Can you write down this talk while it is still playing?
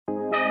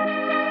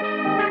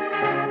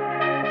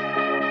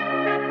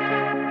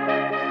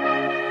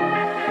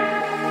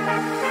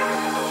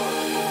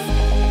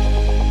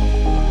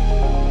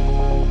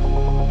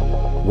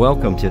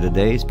Welcome to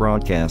today's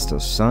broadcast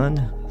of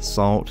Sun,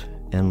 Salt,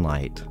 and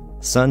Light.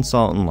 Sun,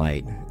 Salt, and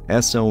Light,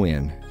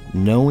 S-O-N,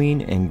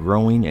 knowing and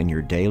growing in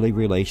your daily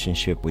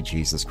relationship with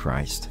Jesus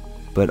Christ,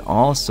 but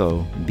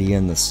also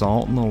being the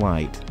salt and the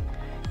light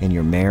in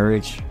your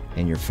marriage,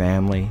 in your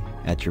family,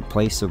 at your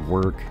place of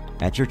work,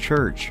 at your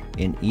church,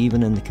 and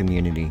even in the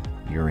community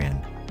you're in.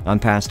 I'm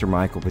Pastor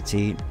Michael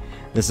Petit.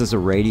 This is a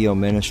radio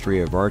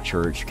ministry of our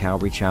church,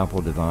 Calvary Chapel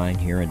Divine,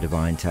 here in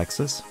Divine,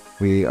 Texas.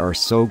 We are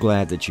so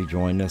glad that you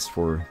joined us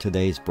for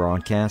today's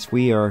broadcast.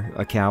 We are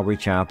a Calvary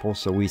Chapel,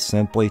 so we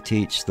simply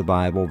teach the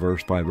Bible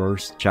verse by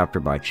verse, chapter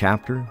by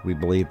chapter. We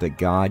believe that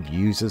God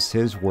uses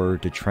His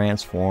Word to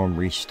transform,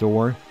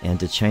 restore, and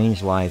to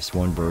change lives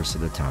one verse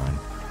at a time.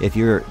 If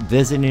you're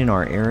visiting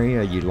our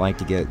area, you'd like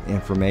to get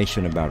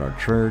information about our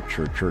church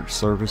or church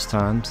service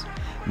times,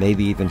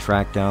 maybe even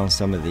track down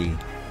some of the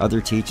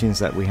other teachings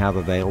that we have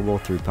available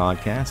through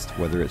podcast,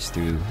 whether it's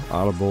through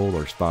Audible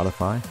or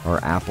Spotify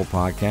or Apple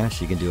Podcasts,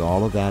 you can do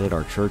all of that at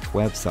our church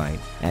website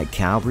at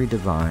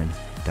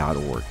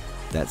calvarydivine.org.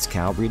 That's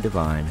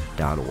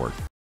calvarydivine.org.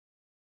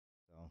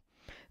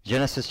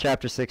 Genesis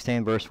chapter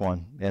 16, verse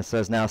 1. It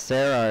says, Now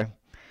Sarah,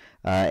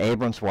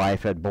 Abram's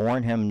wife, had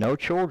borne him no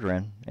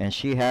children, and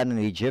she had an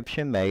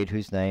Egyptian maid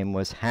whose name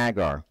was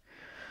Hagar.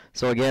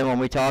 So again, when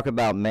we talk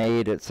about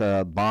maid, it's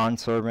a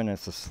bondservant,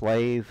 it's a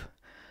slave.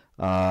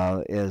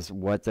 Is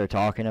what they're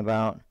talking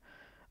about,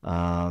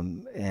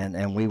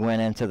 and we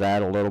went into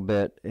that a little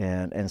bit,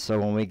 and so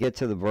when we get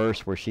to the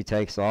verse where she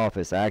takes off,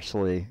 it's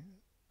actually,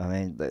 I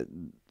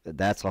mean,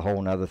 that's a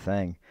whole nother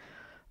thing,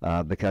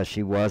 because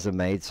she was a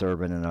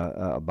maidservant and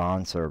a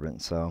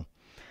bondservant. So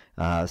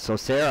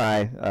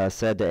Sarai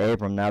said to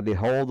Abram, Now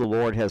behold, the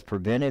Lord has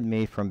prevented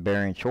me from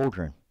bearing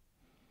children.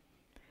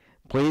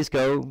 Please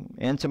go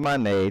into my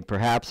maid,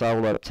 perhaps I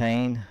will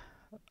obtain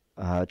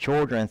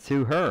children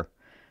through her.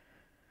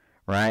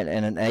 Right,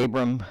 and then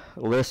Abram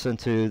listened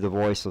to the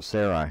voice of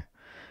Sarai.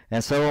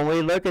 And so when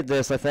we look at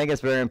this, I think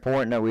it's very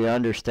important that we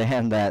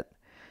understand that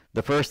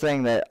the first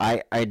thing that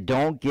I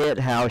don't get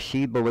how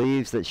she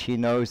believes that she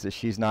knows that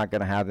she's not going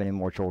to have any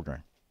more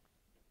children.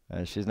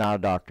 She's not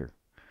a doctor,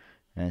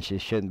 and she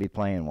shouldn't be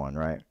playing one,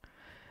 right?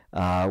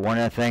 One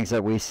of the things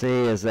that we see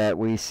is that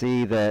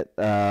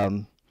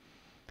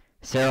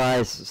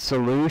Sarai's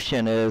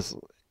solution is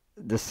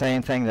the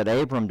same thing that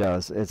Abram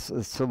does. It's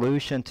a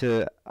solution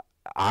to,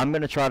 I'm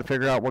going to try to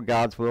figure out what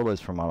God's will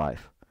is for my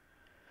life.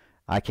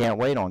 I can't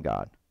wait on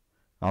God.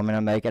 I'm going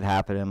to make it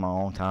happen in my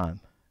own time.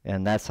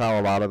 And that's how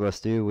a lot of us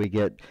do. We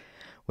get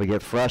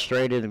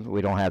frustrated.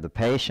 We don't have the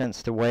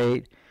patience to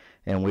wait.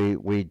 And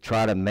we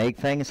try to make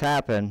things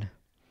happen.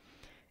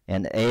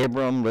 And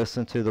Abram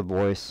listened to the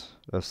voice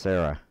of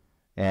Sarah.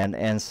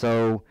 And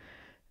so,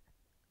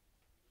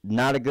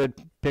 not a good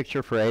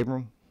picture for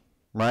Abram,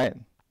 right?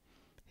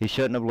 He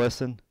shouldn't have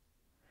listened.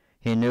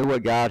 He knew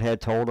what God had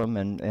told him,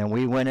 and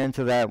we went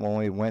into that when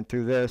we went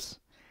through this.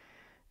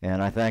 And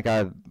I think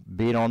I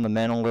beat on the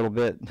men a little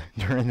bit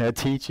during that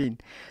teaching,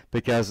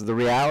 because the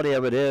reality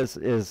of it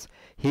is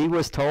he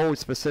was told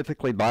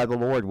specifically by the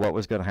Lord what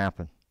was going to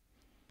happen.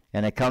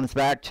 And it comes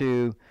back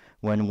to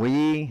when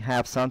we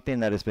have something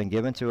that has been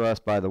given to us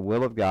by the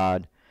will of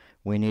God,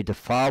 we need to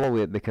follow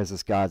it because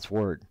it's God's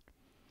word,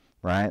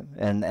 right?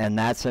 And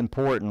that's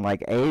important.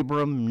 Like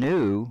Abram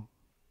knew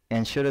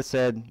and should have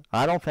said,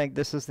 I don't think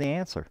this is the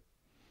answer.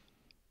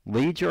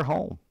 Lead your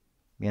home.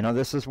 You know,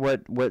 this is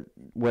what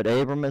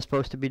Abram is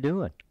supposed to be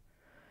doing.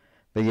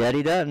 But yet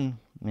he doesn't.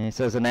 And he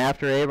says, And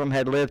after Abram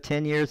had lived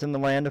 10 years in the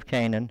land of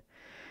Canaan,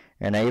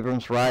 and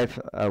Abram's wife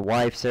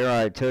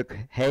Sarai took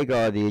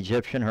Hagar the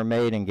Egyptian, her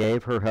maid, and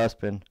gave her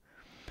husband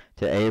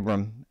to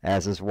Abram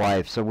as his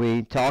wife. So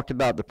we talked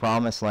about the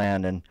promised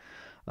land, and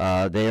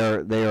they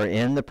are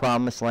in the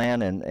promised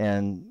land,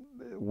 and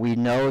we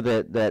know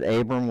that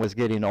Abram was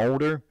getting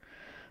older.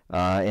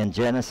 In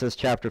Genesis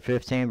chapter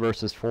 15,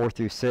 verses 4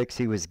 through 6,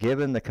 he was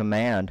given the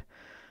command,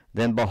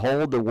 Then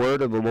behold, the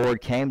word of the Lord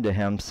came to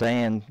him,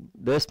 saying,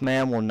 This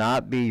man will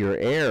not be your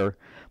heir,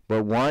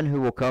 but one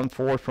who will come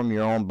forth from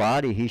your own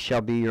body, he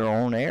shall be your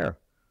own heir.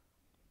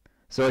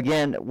 So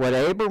again, what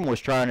Abram was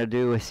trying to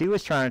do is he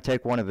was trying to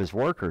take one of his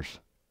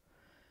workers.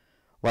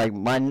 Like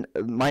my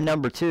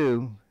number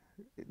two,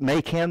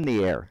 make him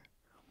the heir.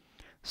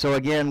 So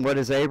again, what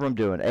is Abram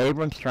doing?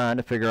 Abram's trying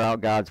to figure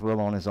out God's will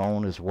on his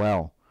own as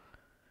well.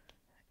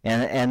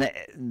 And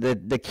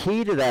the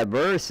key to that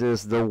verse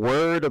is the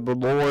word of the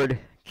Lord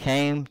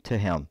came to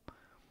him.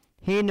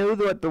 He knew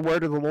what the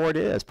word of the Lord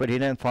is, but he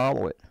didn't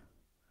follow it.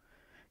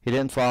 He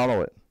didn't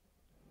follow it.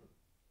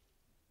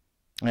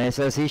 And it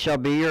says, He shall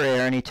be your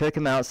heir. And he took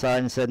him outside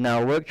and said,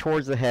 Now look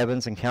towards the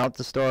heavens and count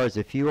the stars,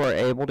 if you are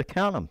able to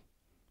count them.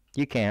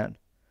 You can't.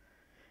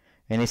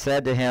 And he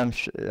said to him,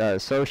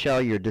 So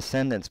shall your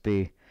descendants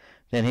be.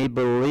 Then he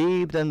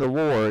believed in the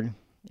Lord,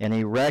 and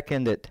he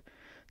reckoned it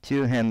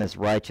to him as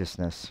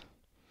righteousness.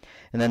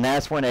 And then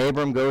that's when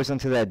Abram goes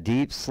into that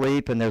deep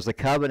sleep, and there's a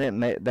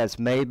covenant that's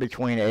made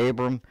between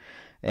Abram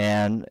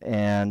and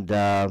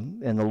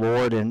the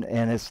Lord, and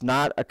it's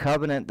not a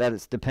covenant that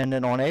is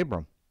dependent on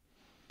Abram.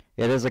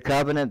 It is a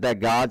covenant that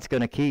God's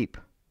going to keep.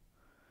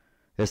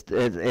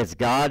 It's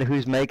God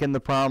who's making the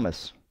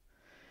promise.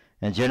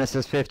 In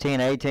Genesis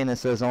 15:18 it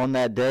says, "On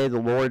that day the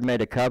Lord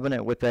made a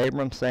covenant with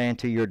Abram, saying,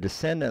 to your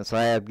descendants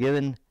I have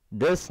given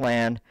this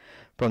land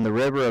from the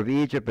river of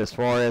Egypt as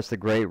far as the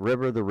great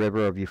river, the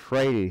river of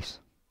Euphrates."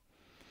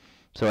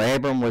 So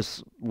Abram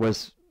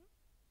was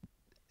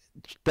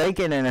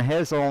thinking in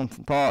his own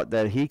thought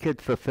that he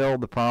could fulfill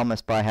the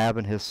promise by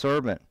having his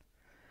servant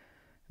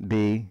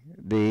be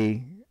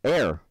the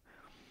heir.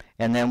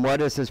 And then what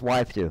does his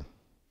wife do?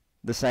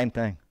 The same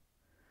thing.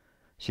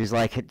 She's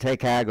like,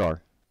 take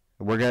Hagar.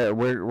 We're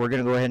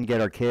gonna go ahead and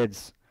get our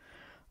kids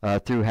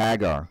through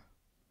Hagar.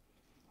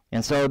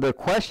 And so the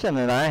question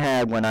that I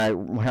had when I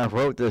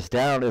wrote this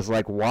down is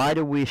like, why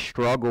do we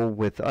struggle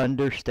with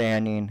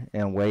understanding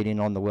and waiting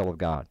on the will of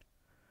God?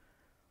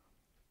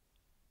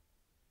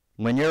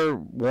 When you're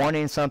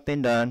wanting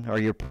something done or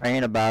you're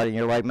praying about it, and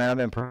you're like, man, I've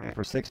been praying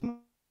for 6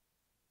 months,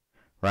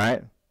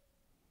 right?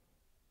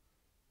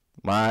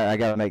 I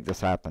got to make this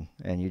happen,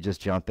 and you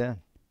just jump in.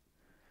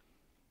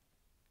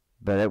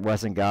 But it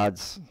wasn't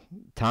God's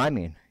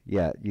timing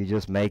yet. You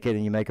just make it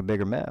and you make a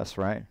bigger mess,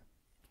 right?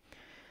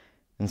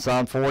 In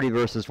Psalm 40,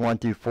 verses 1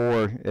 through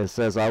 4, it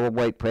says, I will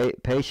wait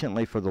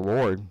patiently for the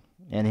Lord,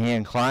 and he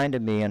inclined to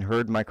me and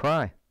heard my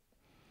cry.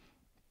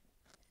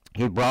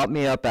 He brought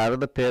me up out of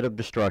the pit of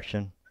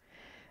destruction,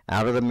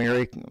 out of the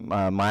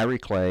miry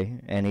clay,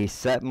 and he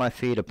set my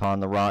feet upon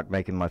the rock,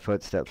 making my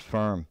footsteps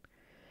firm.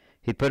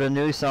 He put a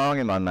new song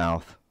in my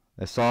mouth,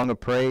 a song of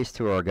praise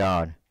to our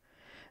God.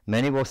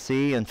 Many will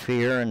see and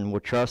fear and will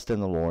trust in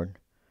the Lord.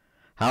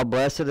 How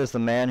blessed is the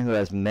man who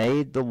has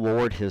made the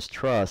Lord his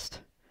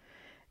trust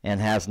and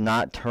has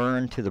not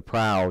turned to the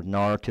proud,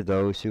 nor to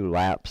those who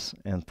lapse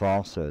in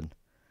falsehood.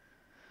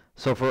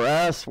 So for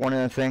us, one of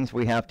the things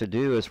we have to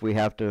do is we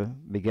have to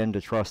begin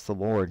to trust the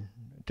Lord,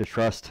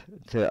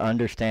 to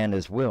understand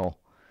his will.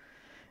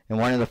 And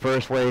one of the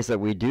first ways that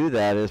we do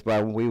that is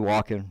by we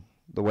walking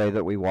the way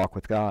that we walk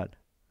with God.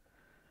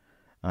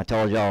 I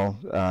told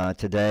y'all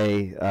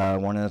today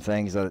one of the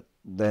things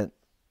that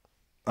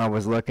I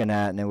was looking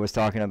at, and it was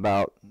talking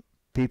about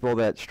people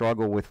that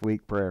struggle with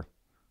weak prayer.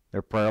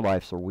 Their prayer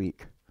lives are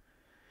weak.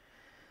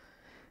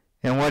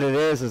 And what it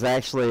is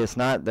actually, it's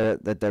not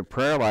that their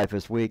prayer life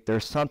is weak.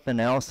 There's something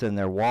else in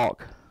their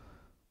walk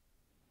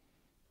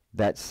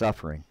that's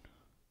suffering.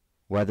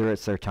 Whether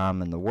it's their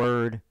time in the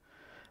Word,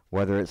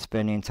 whether it's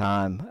spending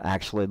time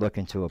actually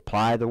looking to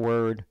apply the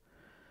Word,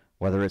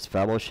 whether it's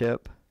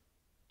fellowship.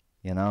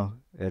 You know,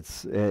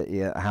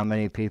 how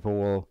many people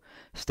will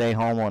stay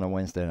home on a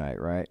Wednesday night,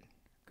 right?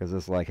 Because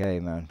it's like, hey,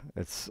 man,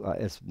 it's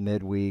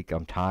midweek,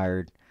 I'm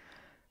tired.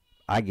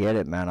 I get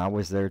it, man. I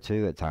was there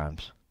too at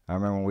times. I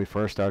remember when we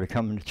first started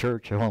coming to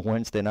church on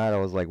Wednesday night, I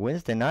was like,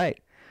 Wednesday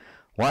night?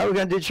 Why are we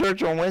going to do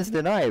church on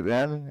Wednesday night,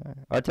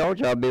 man? I told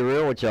you I'd be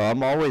real with y'all.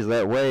 I'm always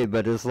that way,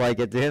 but it's like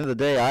at the end of the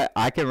day,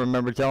 I can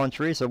remember telling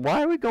Teresa,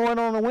 why are we going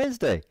on a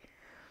Wednesday?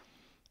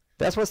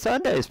 That's what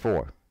Sunday's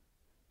for.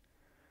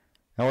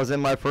 I was in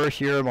my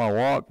first year of my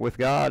walk with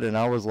God, and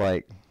I was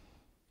like,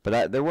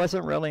 but there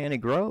wasn't really any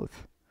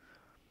growth.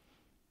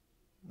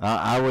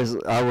 I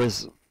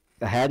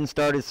hadn't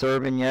started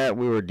serving yet.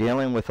 We were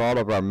dealing with all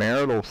of our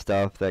marital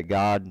stuff that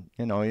God,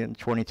 in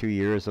 22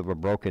 years of a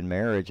broken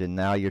marriage, and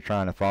now you're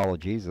trying to follow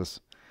Jesus.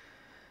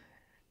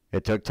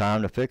 It took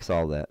time to fix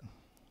all that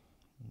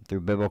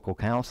through biblical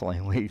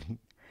counseling.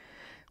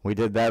 We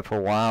did that for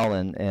a while,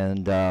 and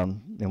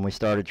we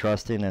started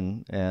trusting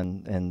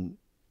and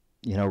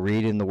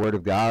reading the Word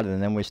of God,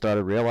 and then we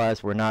started to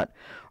realize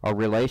our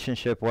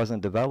relationship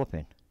wasn't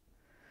developing.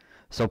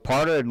 So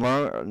part of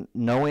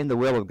knowing the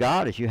will of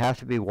God is you have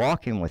to be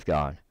walking with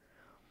God.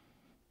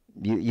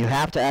 You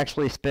have to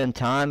actually spend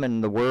time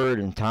in the Word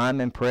and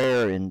time in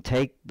prayer and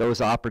take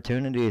those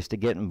opportunities to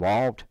get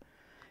involved.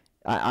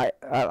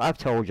 I've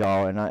told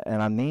y'all, and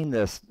I mean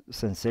this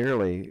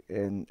sincerely,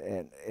 and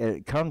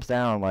it comes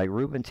down like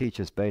Ruben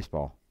teaches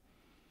baseball,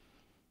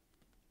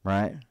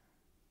 right?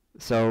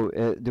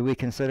 So do we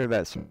consider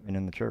that serving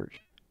in the church?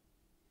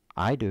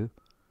 I do,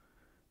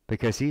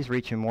 because he's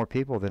reaching more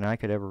people than I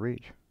could ever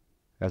reach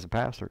as a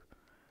pastor.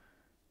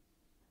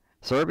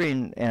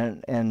 Serving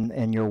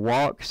and your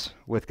walks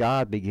with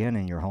God begin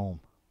in your home.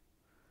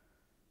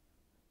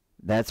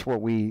 That's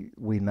what we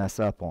mess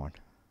up on.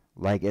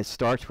 Like, it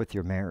starts with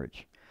your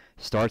marriage,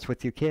 starts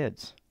with your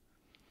kids,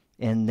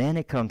 and then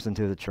it comes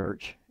into the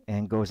church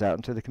and goes out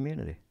into the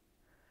community.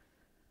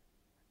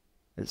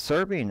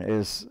 Serving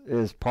is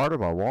part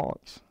of our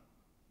walks,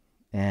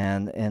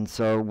 and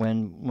so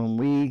when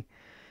we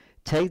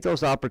take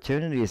those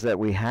opportunities that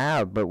we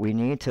have, but we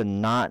need to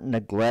not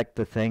neglect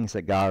the things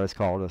that God has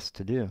called us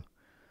to do,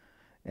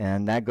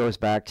 and that goes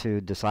back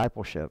to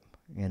discipleship.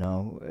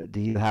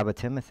 Do you have a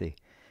Timothy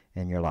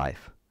in your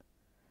life?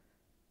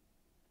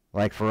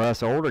 Like for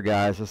us older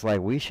guys, it's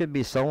like we should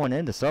be sowing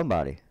into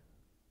somebody.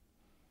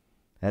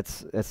 And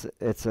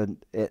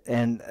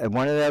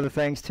one of the other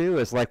things too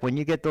is like when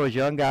you get those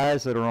young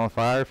guys that are on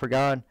fire for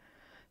God,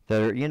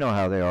 that are,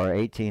 how they are,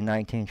 18,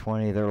 19,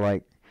 20, they're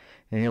like,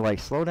 and you're like,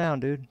 slow down,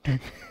 dude.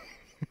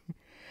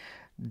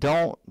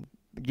 Don't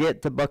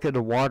get the bucket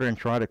of water and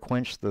try to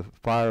quench the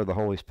fire of the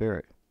Holy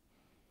Spirit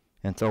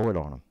and throw it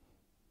on them.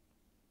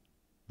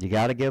 You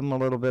got to give them a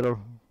little bit of,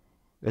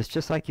 it's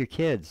just like your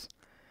kids,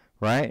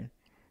 right?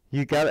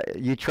 You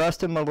trust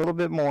them a little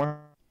bit more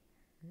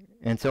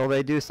until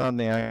they do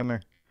something.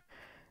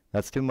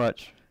 That's too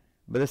much.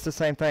 But it's the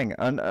same thing.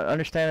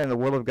 Understanding the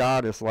will of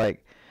God is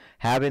like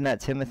having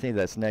that Timothy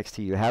that's next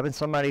to you, having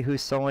somebody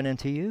who's sowing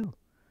into you.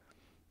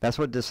 That's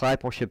what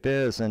discipleship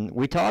is. And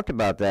we talked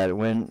about that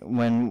when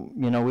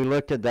we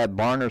looked at that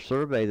Barner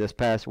survey this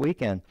past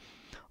weekend.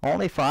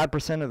 Only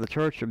 5% of the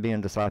church are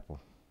being discipled.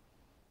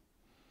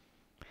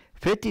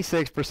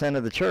 56%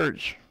 of the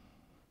church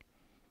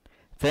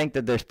think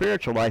that their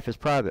spiritual life is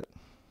private.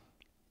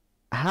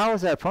 How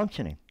is that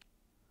functioning?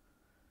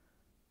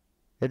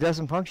 It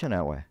doesn't function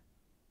that way.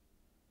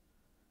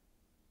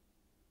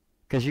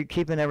 Because you're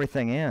keeping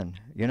everything in.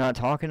 You're not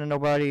talking to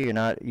nobody.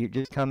 You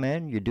just come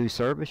in, you do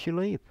service, you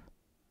leave.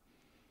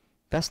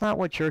 That's not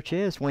what church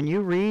is. When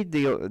you read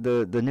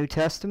the New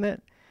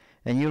Testament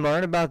and you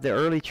learn about the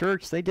early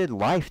church, they did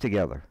life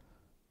together.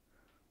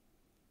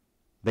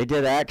 They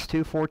did Acts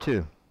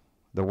 2:4-2.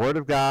 The Word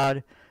of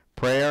God,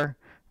 prayer,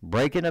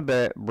 breaking of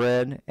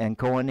bread, and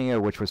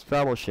koinonia, which was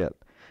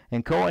fellowship.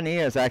 And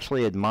koinonia is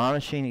actually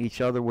admonishing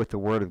each other with the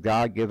Word of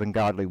God, giving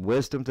godly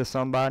wisdom to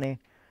somebody.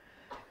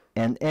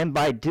 And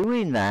by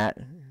doing that,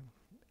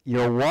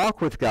 you'll walk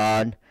with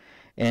God,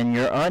 and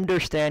your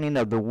understanding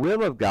of the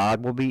will of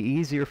God will be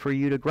easier for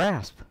you to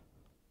grasp.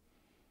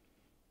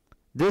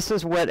 This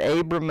is what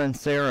Abram and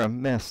Sarah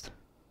missed.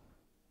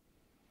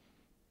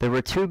 They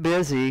were too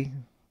busy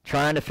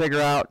trying to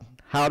figure out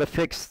how to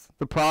fix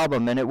the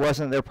problem, and it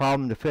wasn't their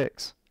problem to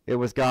fix. It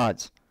was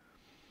God's.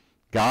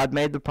 God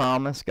made the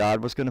promise.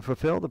 God was going to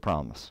fulfill the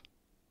promise.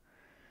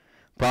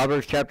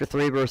 Proverbs chapter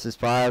 3, verses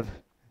 5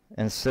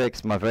 and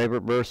 6, my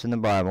favorite verse in the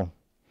Bible.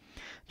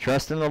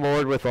 Trust in the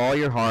Lord with all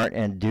your heart,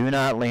 and do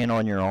not lean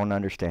on your own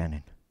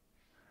understanding.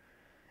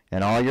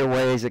 In all your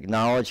ways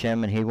acknowledge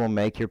him, and he will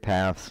make your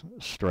paths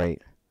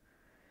straight.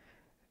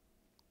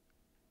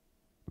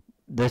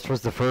 This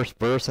was the first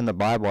verse in the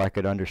Bible I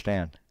could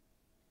understand.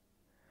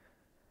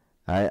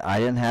 I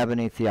didn't have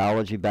any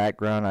theology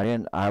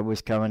background. I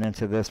was coming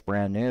into this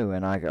brand new,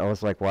 and I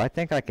was like, well, I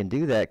think I can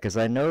do that because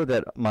I know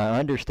that my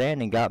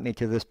understanding got me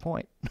to this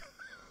point.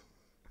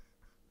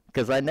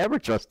 Because I never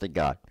trusted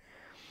God.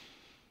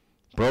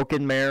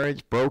 Broken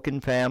marriage, broken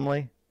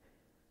family.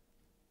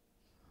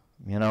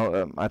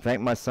 I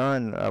think my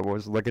son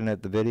was looking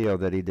at the video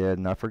that he did,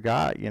 and I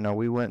forgot.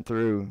 We went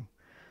through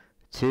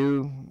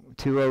two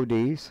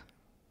ODs.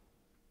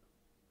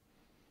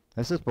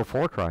 This is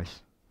before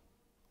Christ.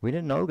 We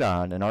didn't know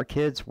God, and our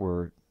kids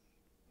were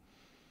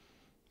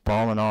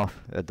falling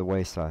off at the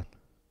wayside.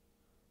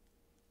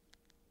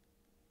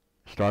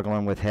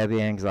 Struggling with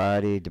heavy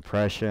anxiety,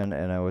 depression,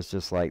 and it was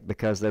just like,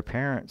 because their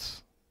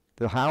parents,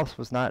 the house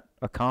was not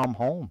a calm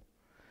home.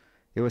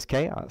 It was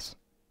chaos.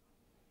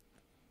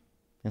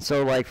 And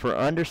so, like, for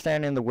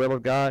understanding the will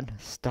of God,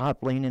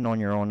 stop leaning on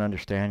your own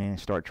understanding and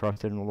start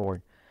trusting the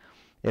Lord.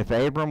 If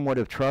Abram would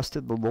have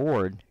trusted the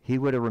Lord, he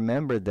would have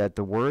remembered that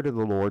the word of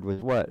the Lord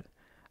was what?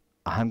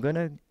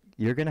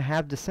 You're gonna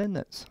have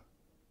descendants.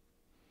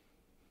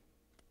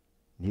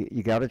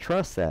 You got to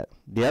trust that.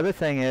 The other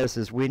thing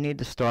is we need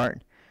to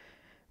start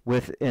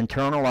with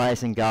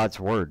internalizing God's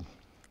word.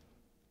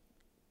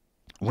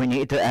 We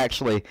need to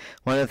actually,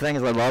 one of the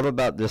things I love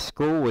about this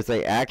school is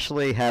they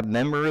actually have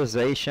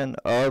memorization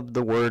of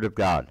the word of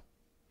God.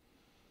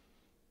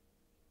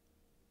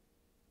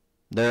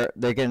 They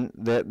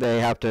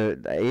have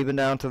to, even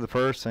down to the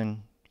first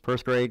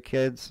grade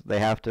kids, they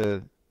have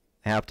to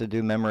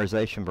do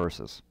memorization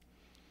verses.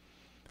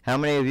 How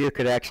many of you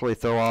could actually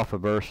throw off a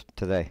verse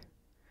today?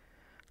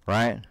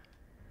 Right?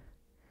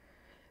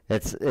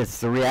 It's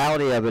the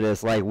reality of it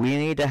is like we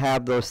need to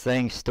have those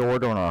things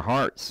stored on our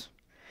hearts.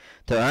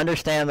 To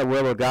understand the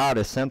will of God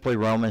is simply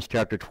Romans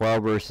chapter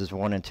 12 verses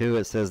 1 and 2.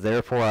 It says,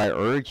 therefore I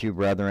urge you,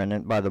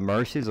 brethren, by the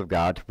mercies of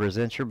God, to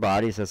present your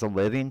bodies as a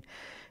living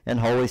and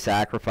holy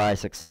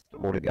sacrifice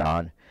acceptable to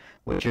God,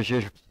 which is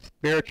your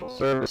spiritual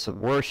service of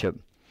worship.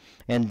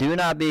 And do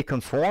not be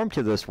conformed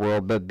to this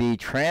world, but be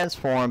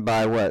transformed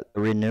by what? The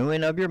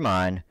renewing of your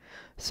mind,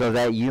 so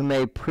that you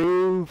may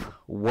prove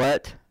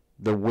what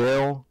the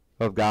will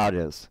of God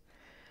is.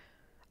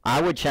 I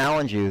would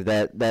challenge you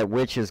that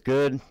which is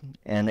good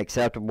and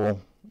acceptable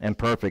and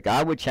perfect.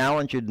 I would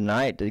challenge you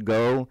tonight to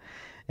go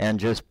and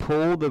just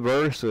pull the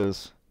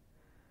verses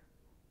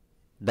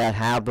that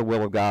have the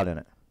will of God in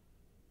it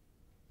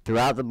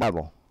throughout the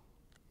Bible.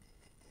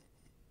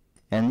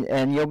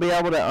 And you'll be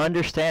able to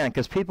understand,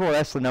 because people,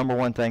 that's the number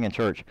one thing in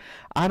church.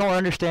 I don't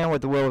understand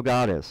what the will of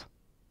God is.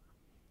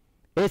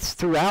 It's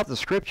throughout the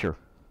Scripture.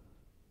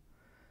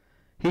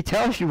 He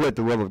tells you what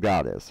the will of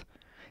God is.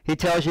 He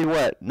tells you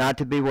what? Not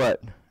to be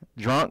what?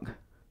 Drunk,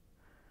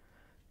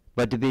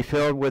 but to be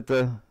filled with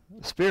the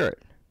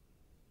Spirit.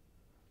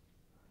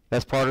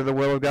 That's part of the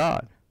will of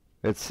God.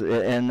 It's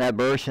in that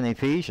verse in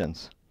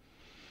Ephesians.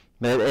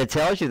 It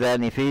tells you that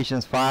in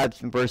Ephesians 5,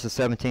 verses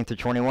 17 through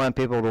 21.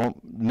 People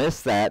don't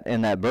miss that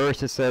in that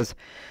verse. It says,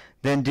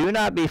 then do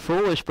not be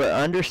foolish, but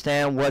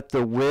understand what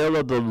the will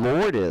of the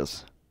Lord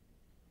is.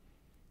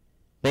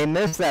 They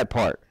miss that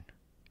part.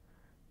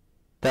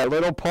 That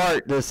little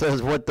part that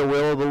says what the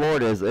will of the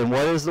Lord is. And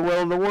what is the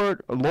will of the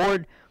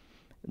Lord?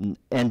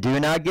 And do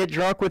not get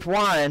drunk with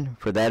wine,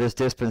 for that is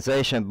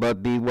dispensation,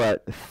 but be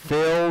what?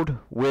 Filled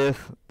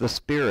with the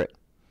Spirit.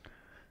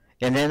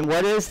 And then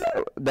what is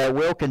that? That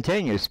will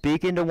continue?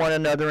 Speaking to one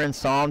another in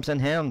psalms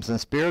and hymns and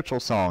spiritual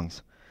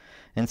songs,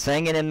 and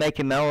singing and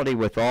making melody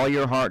with all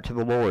your heart to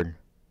the Lord.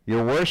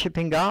 You're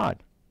worshiping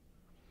God.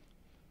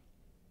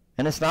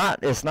 And it's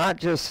not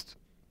just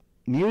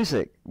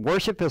music.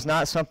 Worship is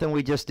not something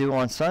we just do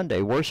on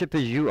Sunday. Worship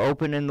is you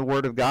opening the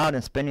Word of God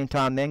and spending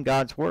time in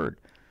God's Word.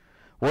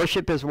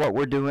 Worship is what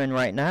we're doing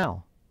right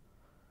now.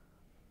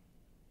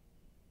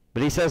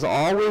 But he says,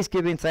 always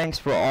giving thanks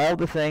for all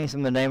the things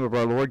in the name of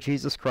our Lord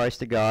Jesus Christ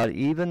to God,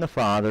 even the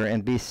Father,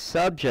 and be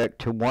subject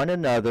to one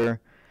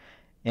another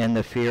in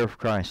the fear of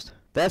Christ.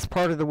 That's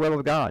part of the will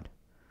of God.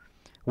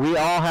 We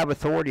all have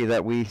authority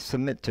that we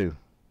submit to.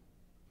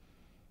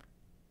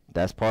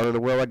 That's part of the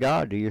will of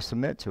God. Do you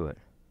submit to it?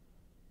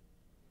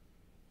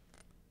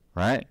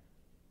 Right?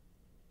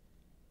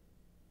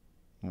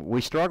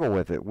 We struggle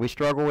with it. We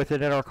struggle with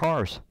it in our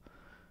cars.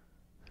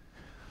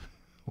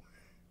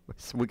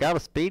 We got a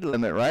speed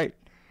limit, right?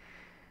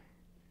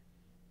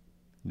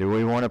 Do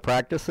we want to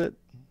practice it?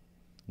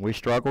 We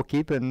struggle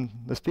keeping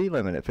the speed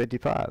limit at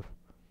 55.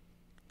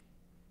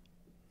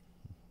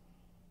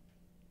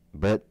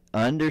 But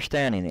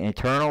understanding,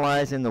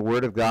 internalizing the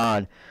Word of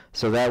God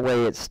so that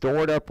way it's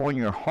stored up on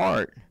your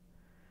heart,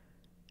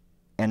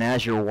 and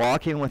as you're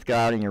walking with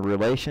God and your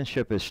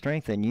relationship is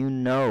strengthened, you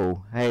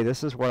know, hey,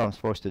 this is what I'm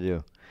supposed to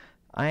do.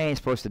 I ain't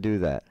supposed to do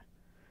that.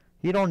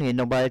 You don't need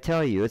nobody to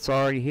tell you. It's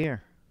already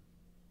here.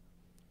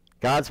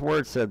 God's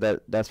Word said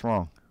that that's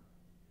wrong.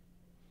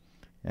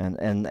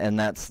 And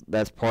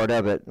that's part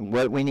of it.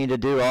 What we need to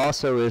do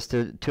also is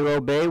to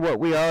obey what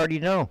we already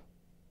know.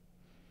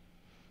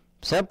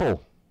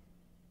 Simple.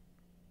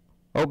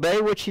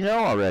 Obey what you know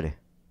already.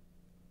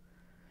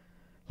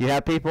 You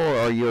have people,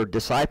 or you're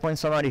discipling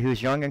somebody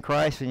who's young in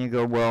Christ, and you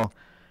go, well,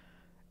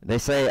 they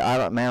say, I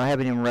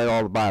haven't even read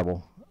all the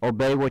Bible.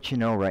 Obey what you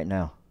know right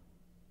now.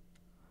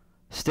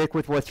 Stick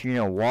with what you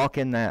know. Walk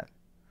in that.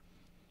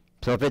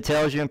 So if it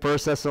tells you in 1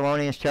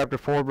 Thessalonians chapter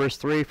 4, verse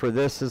 3, for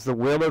this is the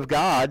will of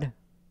God,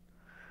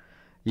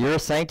 your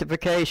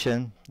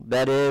sanctification,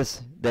 that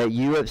is, that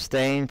you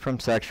abstain from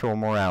sexual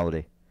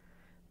immorality.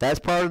 That's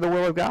part of the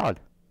will of God.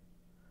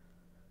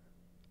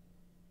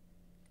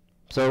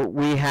 So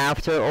we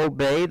have to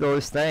obey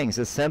those things.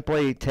 It's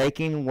simply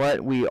taking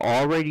what we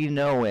already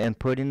know and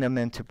putting them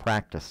into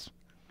practice.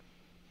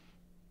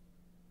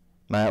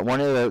 One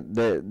of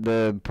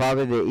the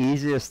probably the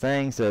easiest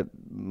things that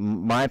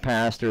my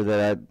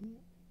pastor,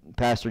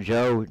 Pastor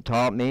Joe,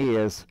 taught me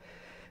is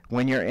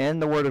when you're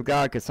in the Word of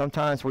God, because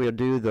sometimes we'll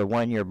do the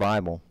one-year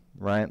Bible,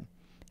 right?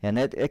 And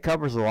it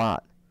covers a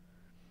lot.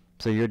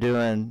 So you're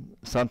doing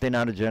something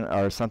out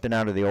of something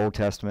out of the Old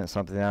Testament,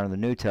 something out of the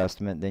New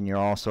Testament, then you're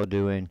also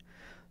doing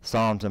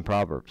Psalms and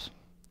Proverbs.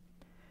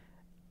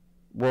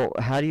 Well,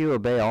 how do you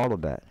obey all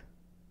of that?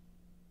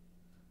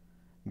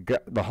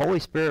 The Holy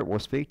Spirit will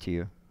speak to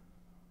you.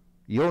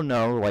 You'll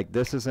know, like,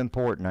 this is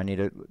important. I need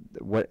to,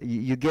 what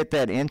you get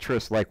that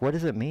interest, like, what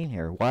does it mean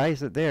here? Why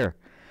is it there?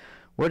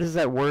 What is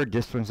that word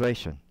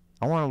dispensation?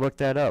 I want to look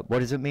that up. What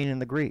does it mean in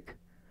the Greek?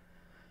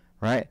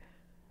 Right?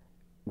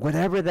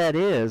 Whatever that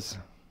is,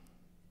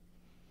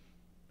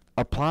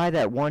 apply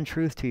that one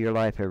truth to your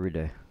life every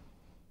day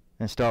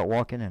and start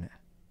walking in it.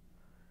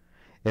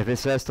 If it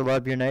says to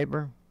love your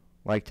neighbor,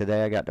 like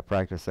today I got to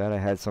practice that. I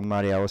had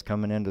somebody, I was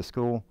coming into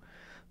school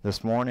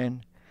this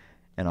morning,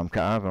 and I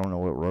don't know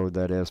what road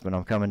that is, but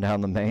I'm coming down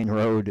the main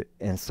road,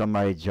 and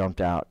somebody jumped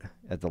out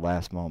at the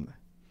last moment.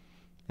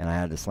 And I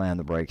had to slam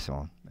the brakes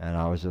on. And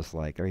I was just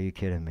like, are you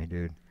kidding me,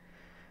 dude?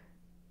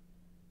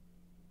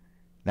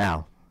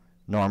 Now,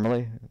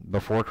 normally,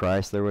 before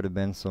Christ, there would have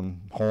been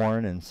some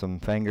horn and some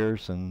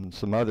fingers and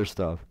some other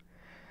stuff.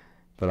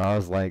 But I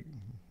was like,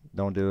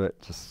 don't do it.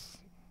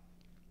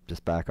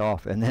 Just back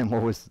off. And then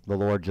what was the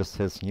Lord, just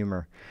his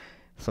humor?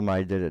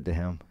 Somebody did it to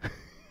him.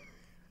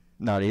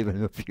 Not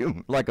even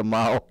like a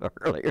mile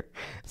earlier.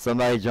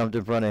 Somebody jumped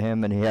in front of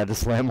him and he had to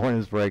slam on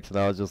his brakes, and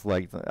I was just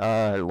like,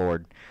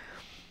 Lord.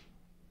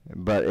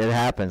 But it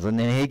happens, and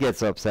then he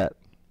gets upset.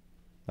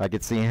 I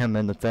could see him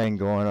in the thing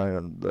going,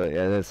 and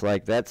it's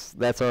like, that's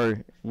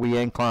we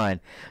incline.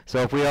 So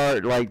if we are,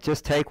 like,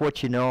 just take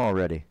what you know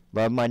already.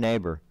 Love my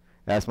neighbor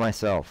as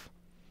myself.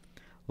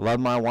 Love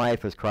my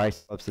wife as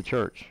Christ loves the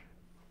church.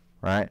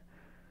 Right?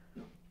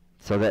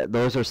 So that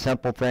those are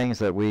simple things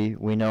that we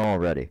know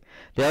already.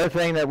 The other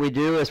thing that we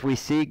do is we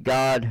seek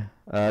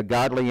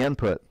godly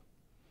input.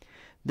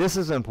 This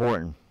is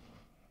important.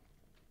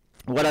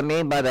 What I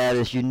mean by that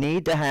is you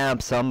need to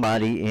have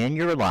somebody in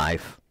your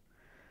life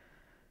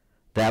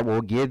that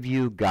will give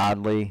you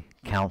godly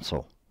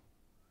counsel.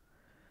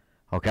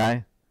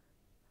 Okay?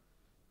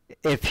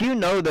 if you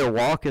know their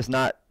walk is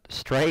not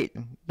straight,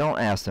 don't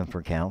ask them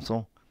for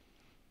counsel.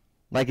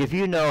 Like if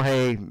you know,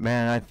 hey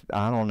man,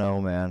 I don't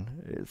know, man.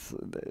 It's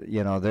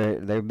they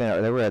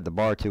were at the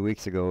bar 2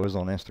 weeks ago. It was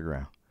on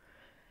Instagram.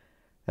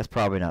 That's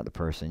probably not the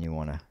person you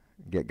want to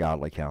get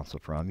godly counsel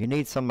from. You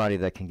need somebody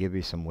that can give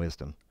you some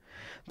wisdom.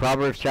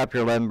 Proverbs chapter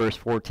 11 verse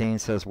 14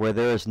 says, "Where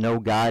there is no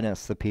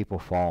guidance, the people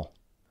fall.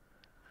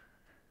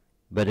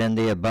 But in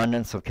the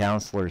abundance of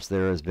counselors,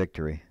 there is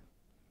victory."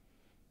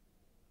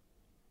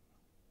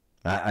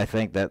 I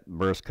think that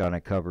verse kind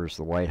of covers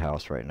the White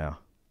House right now.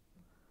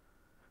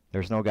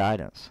 There's no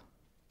guidance.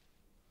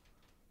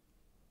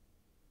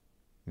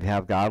 If you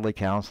have godly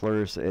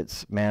counselors,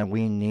 man,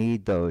 we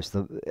need those.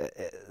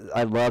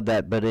 I love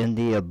that, but in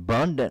the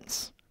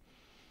abundance,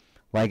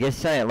 like it's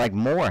saying, like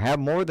have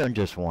more than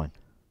just one.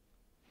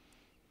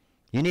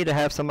 You need to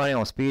have somebody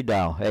on speed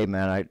dial. Hey,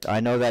 man, I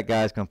know that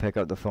guy's going to pick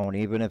up the phone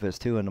even if it's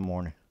 2 in the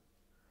morning.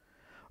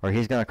 Or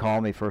he's going to call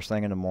me first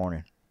thing in the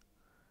morning.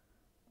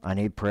 I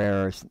need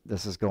prayers.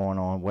 This is going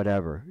on,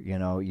 whatever. You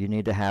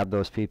need to have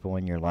those people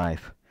in your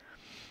life.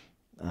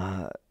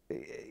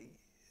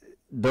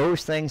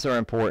 Those things are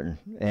important.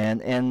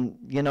 And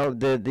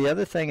the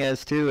other thing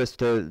is, too, is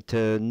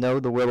to know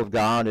the will of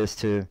God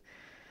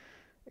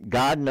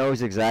God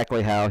knows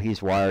exactly how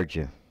he's wired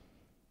you.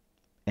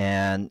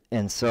 And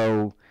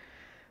so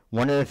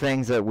one of the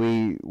things that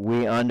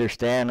we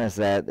understand is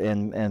that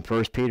in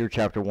 1 Peter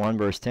chapter 1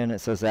 verse 10 it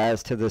says,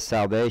 "As to this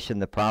salvation,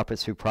 the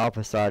prophets who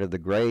prophesied of the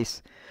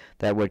grace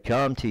that would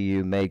come to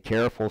you made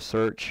careful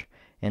search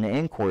and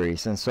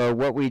inquiries." And so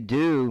what we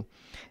do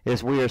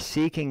is we are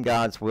seeking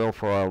God's will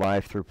for our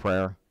life through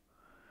prayer,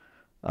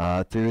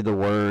 through the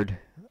Word,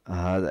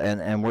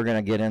 and we're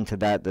going to get into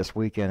that this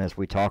weekend as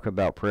we talk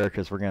about prayer,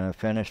 because we're going to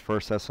finish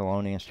 1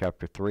 Thessalonians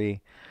chapter 3.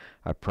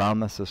 I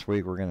promise this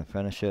week we're going to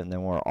finish it, and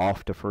then we're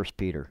off to 1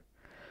 Peter.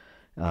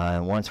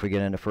 And once we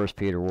get into 1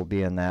 Peter, we'll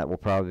be in that. We'll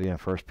probably be in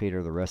 1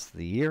 Peter the rest of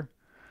the year,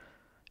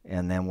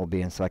 and then we'll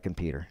be in 2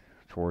 Peter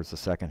towards the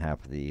second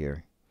half of the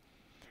year.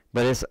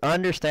 But it's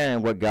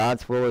understanding what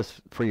God's will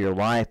is for your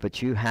life,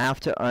 but you have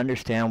to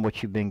understand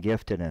what you've been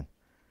gifted in.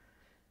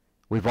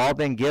 We've all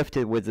been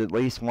gifted with at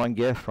least one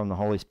gift from the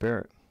Holy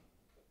Spirit.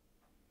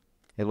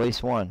 At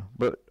least one.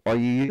 But are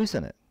you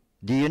using it?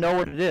 Do you know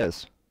what it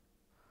is?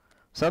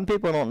 Some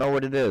people don't know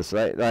what it is.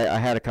 I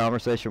had a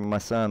conversation with my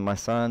son. My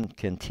son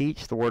can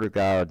teach the Word of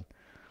God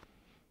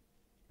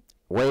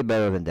way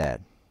better than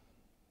Dad.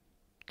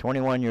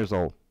 21 years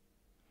old.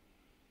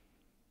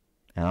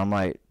 And I'm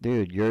like,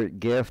 dude, your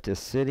gift is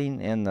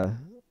sitting in the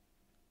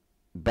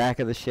back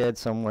of the shed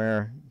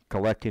somewhere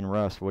collecting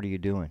rust. What are you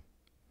doing?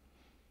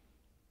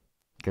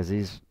 Because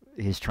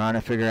he's trying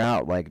to figure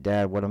out, like,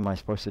 Dad, what am I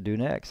supposed to do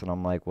next? And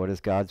I'm like, what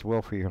is God's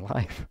will for your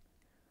life?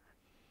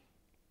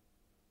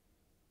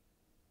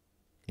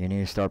 You need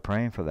to start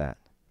praying for that.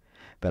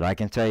 But I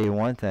can tell you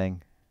one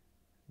thing.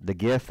 The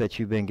gift that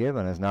you've been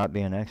given is not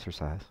being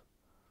exercised.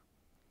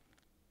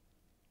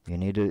 You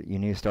need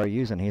to start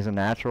using. He's a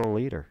natural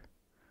leader.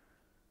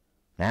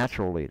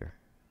 Natural leader.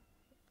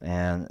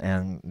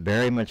 And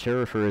very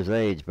mature for his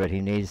age, but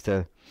he needs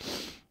to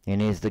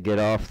get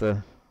off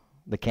the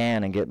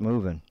can and get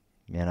moving,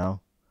 God,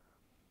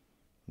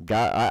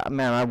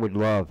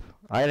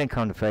 I didn't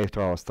come to faith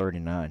till I was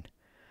 39.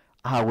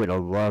 I would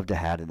have loved to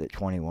have had it at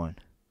 21.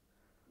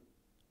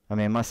 I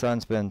mean, my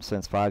son's been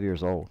since 5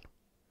 years old.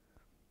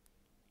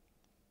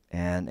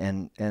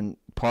 And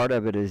part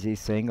of it is he's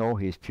single,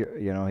 he's pure,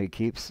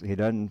 he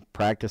doesn't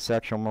practice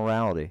sexual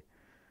morality.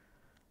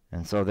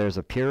 And so there's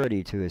a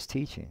purity to his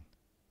teaching.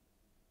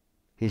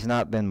 He's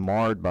not been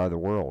marred by the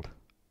world.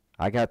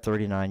 I got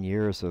 39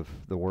 years of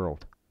the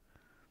world.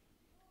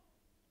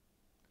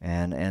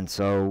 And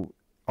so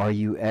are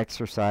you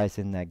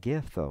exercising that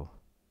gift, though?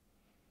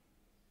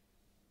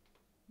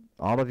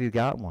 All of you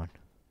got one.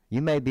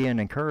 You may be an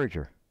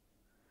encourager.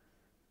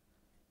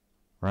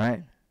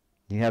 Right?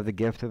 You have the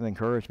gift of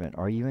encouragement.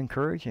 Are you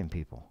encouraging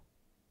people?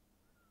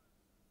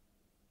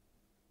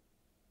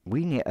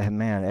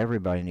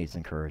 Everybody needs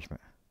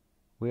encouragement.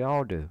 We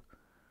all do.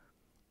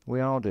 We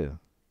all do.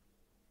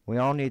 We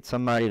all need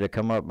somebody to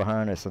come up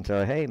behind us and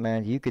tell, hey,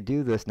 man, you could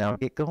do this, now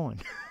get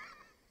going.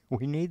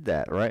 We need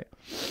that, right?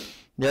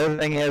 The other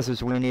thing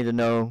is we need to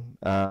know,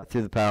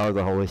 through the power of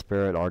the Holy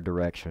Spirit, our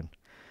direction.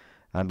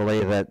 I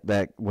believe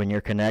that when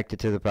you're connected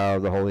to the power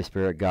of the Holy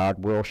Spirit,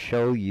 God will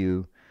show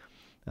you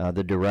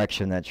the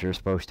direction that you're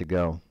supposed to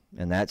go.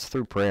 And that's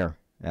through prayer.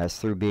 That's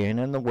through being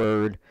in the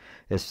Word.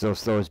 It's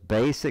those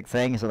basic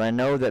things. And I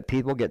know that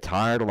people get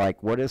tired of,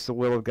 like, what is the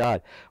will of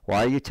God?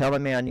 Why are you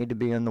telling me I need to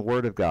be in the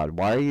Word of God?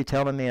 Why are you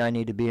telling me I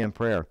need to be in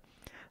prayer?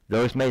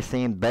 Those may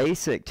seem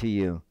basic to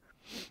you.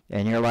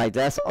 And you're like,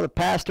 that's all the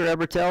pastor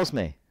ever tells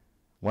me.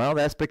 Well,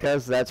 that's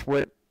because that's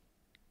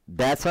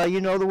how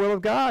you know the will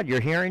of God.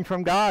 You're hearing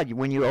from God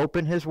when you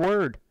open His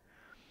Word.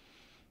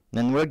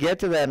 And we'll get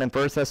to that in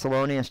 1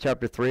 Thessalonians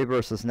chapter 3,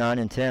 verses 9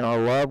 and 10. I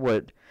love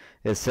what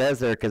it says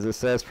there, because it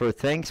says, for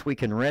thanks we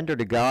can render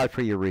to God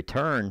for your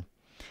return,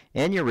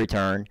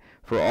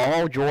 for For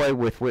all joy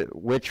with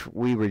which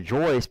we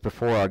rejoice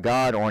before our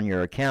God on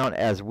your account,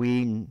 as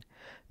we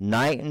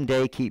night and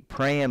day keep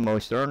praying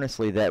most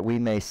earnestly that we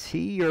may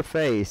see your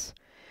face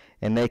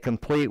and may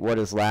complete what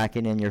is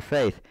lacking in your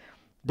faith.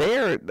 They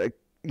are,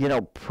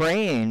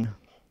 praying,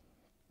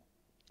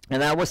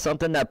 and that was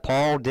something that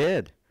Paul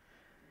did.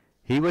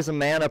 He was a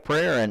man of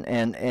prayer,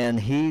 and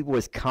he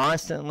was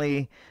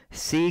constantly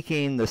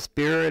seeking the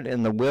Spirit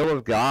and the will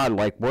of God,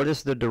 like what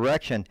is the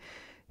direction.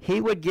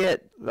 He would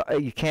get,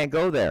 you can't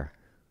go there.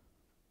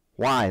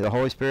 Why? The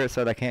Holy Spirit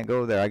said, I can't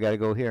go there. I got to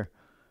go here.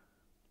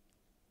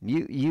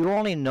 You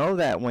only know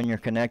that when you're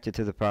connected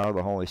to the power of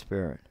the Holy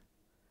Spirit.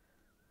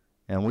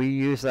 And we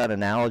used that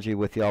analogy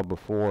with y'all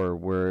before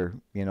where,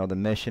 the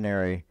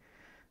missionary,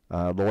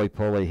 Lloyd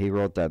Pulley, he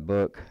wrote that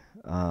book,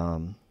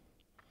 Under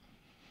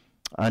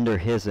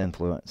His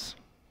Influence.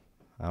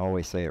 I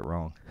always say it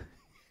wrong.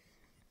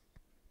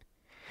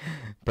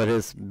 But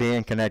it's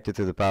being connected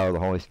to the power of the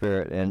Holy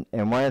Spirit. And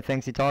one of the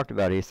things he talked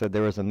about, he said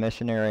there was a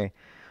missionary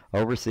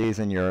overseas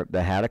in Europe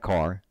that had a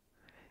car,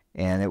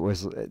 and it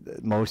was,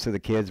 most of the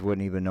kids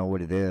wouldn't even know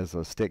what it is,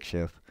 a stick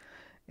shift.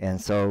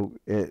 And so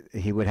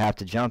he would have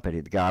to jump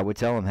it. The guy would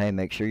tell him, hey,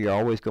 make sure you're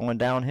always going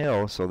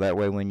downhill, so that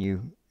way when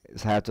you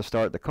have to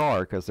start the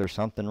car because there's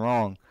something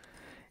wrong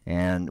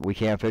and we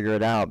can't figure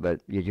it out,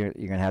 but you're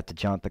going to have to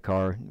jump the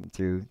car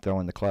through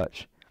throwing the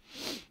clutch.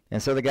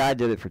 And so the guy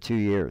did it for 2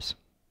 years.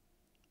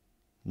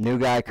 New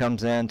guy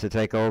comes in to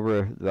take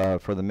over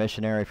for the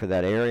missionary for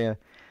that area,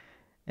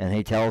 and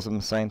he tells him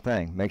the same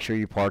thing. Make sure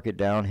you park it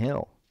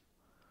downhill.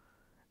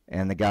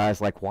 And the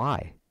guy's like,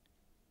 why?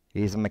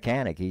 He's a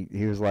mechanic.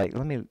 He was like,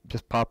 let me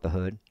just pop the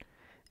hood.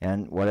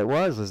 And what it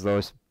was is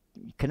those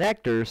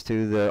connectors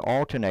to the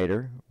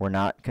alternator were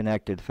not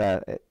connected.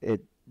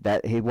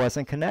 That he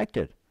wasn't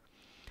connected.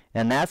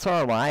 And that's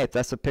our life.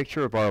 That's a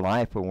picture of our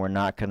life when we're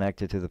not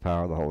connected to the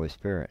power of the Holy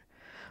Spirit.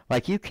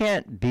 Like, you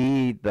can't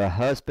be the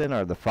husband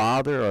or the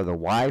father or the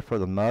wife or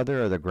the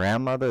mother or the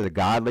grandmother, the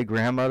godly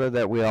grandmother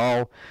that we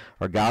all,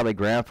 or godly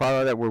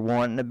grandfather that we're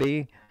wanting to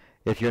be,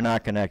 if you're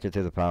not connected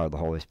to the power of the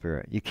Holy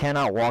Spirit. You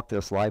cannot walk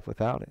this life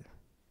without it.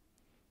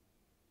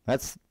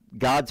 That's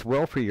God's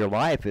will for your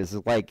life, is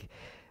like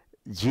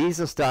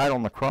Jesus died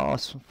on the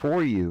cross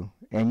for you,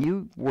 and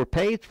you were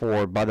paid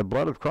for by the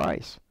blood of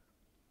Christ.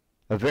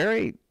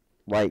 We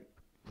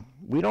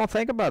don't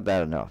think about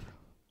that enough.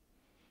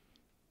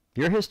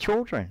 You're his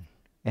children,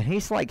 and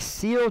he's like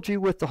sealed you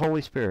with the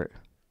Holy Spirit.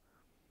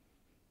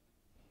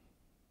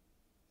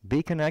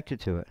 Be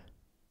connected to it.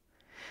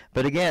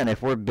 But again,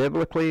 if we're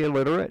biblically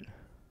illiterate,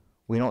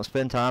 we don't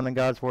spend time in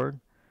God's Word,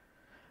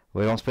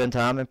 we don't spend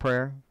time in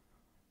prayer,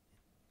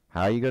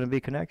 how are you going to be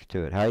connected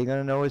to it? How are you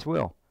going to know his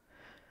will?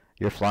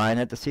 You're flying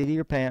at the seat of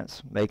your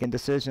pants, making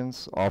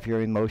decisions off your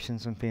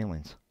emotions and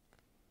feelings.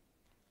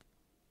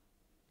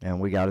 And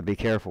we got to be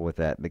careful with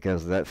that,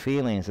 because that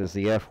feelings is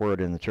the F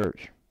word in the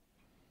church.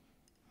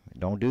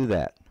 Don't do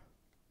that.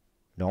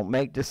 Don't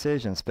make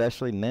decisions,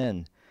 especially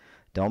men.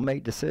 Don't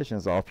make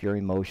decisions off your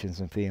emotions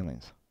and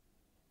feelings.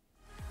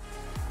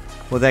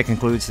 Well, that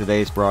concludes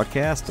today's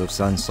broadcast of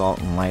Sun, Salt,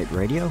 and Light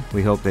Radio.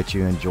 We hope that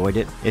you enjoyed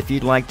it. If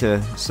you'd like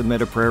to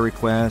submit a prayer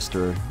request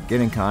or get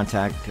in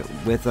contact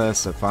with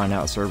us or find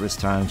out service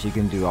times, you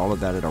can do all of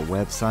that at our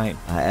website,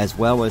 as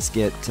well as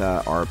get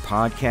our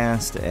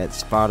podcast at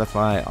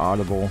Spotify,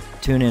 Audible,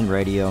 TuneIn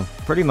Radio.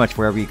 Pretty much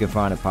wherever you can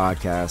find a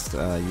podcast,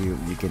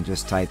 you can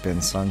just type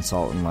in Sun,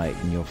 Salt, and Light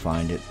and you'll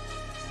find it.